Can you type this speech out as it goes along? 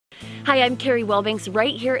Hi, I'm Carrie Wellbanks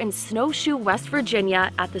right here in Snowshoe, West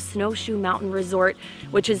Virginia at the Snowshoe Mountain Resort,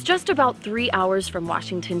 which is just about 3 hours from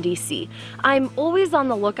Washington, D.C. I'm always on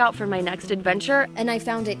the lookout for my next adventure, and I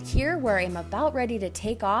found it here where I'm about ready to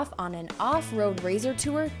take off on an off-road RZR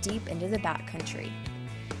tour deep into the backcountry.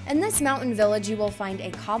 In this mountain village, you will find a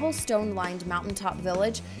cobblestone-lined mountaintop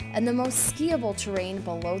village and the most skiable terrain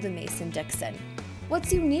below the Mason-Dixon.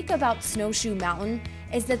 What's unique about Snowshoe Mountain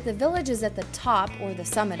is that the village is at the top or the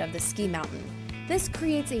summit of the ski mountain. This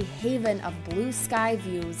creates a haven of blue sky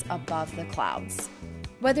views above the clouds.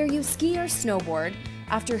 Whether you ski or snowboard,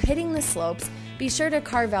 after hitting the slopes, be sure to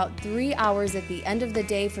carve out 3 hours at the end of the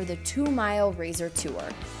day for the 2-mile RZR tour.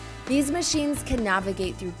 These machines can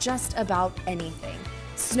navigate through just about anything,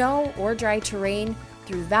 snow or dry terrain,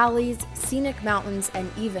 through valleys, scenic mountains, and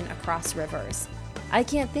even across rivers. I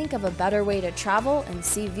can't think of a better way to travel and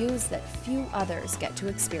see views that few others get to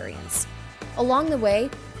experience. Along the way,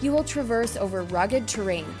 you will traverse over rugged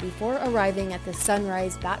terrain before arriving at the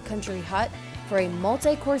Sunrise Backcountry Hut for a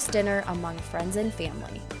multi-course dinner among friends and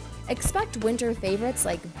family. Expect winter favorites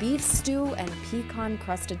like beef stew and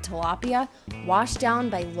pecan-crusted tilapia washed down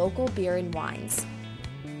by local beer and wines.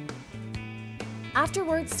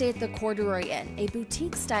 Afterwards, stay at the Corduroy Inn, a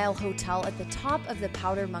boutique-style hotel at the top of the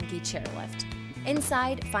Powder Monkey chairlift.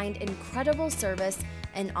 Inside, find incredible service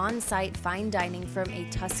and on-site fine dining from a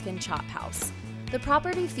Tuscan chop house. The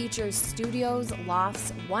property features studios,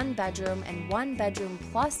 lofts, 1-bedroom, and 1-bedroom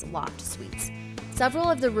plus loft suites. Several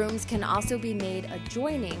of the rooms can also be made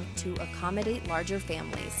adjoining to accommodate larger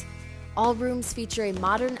families. All rooms feature a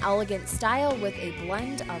modern, elegant style with a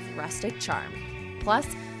blend of rustic charm. Plus,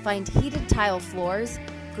 find heated tile floors,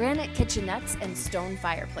 granite kitchenettes, and stone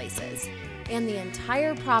fireplaces. And the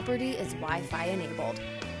entire property is Wi-Fi enabled.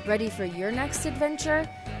 Ready for your next adventure?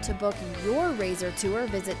 To book your RZR tour,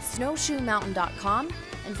 visit snowshoemountain.com,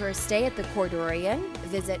 and for a stay at the Corduroy Inn,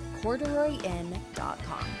 visit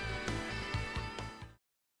corduroyinn.com.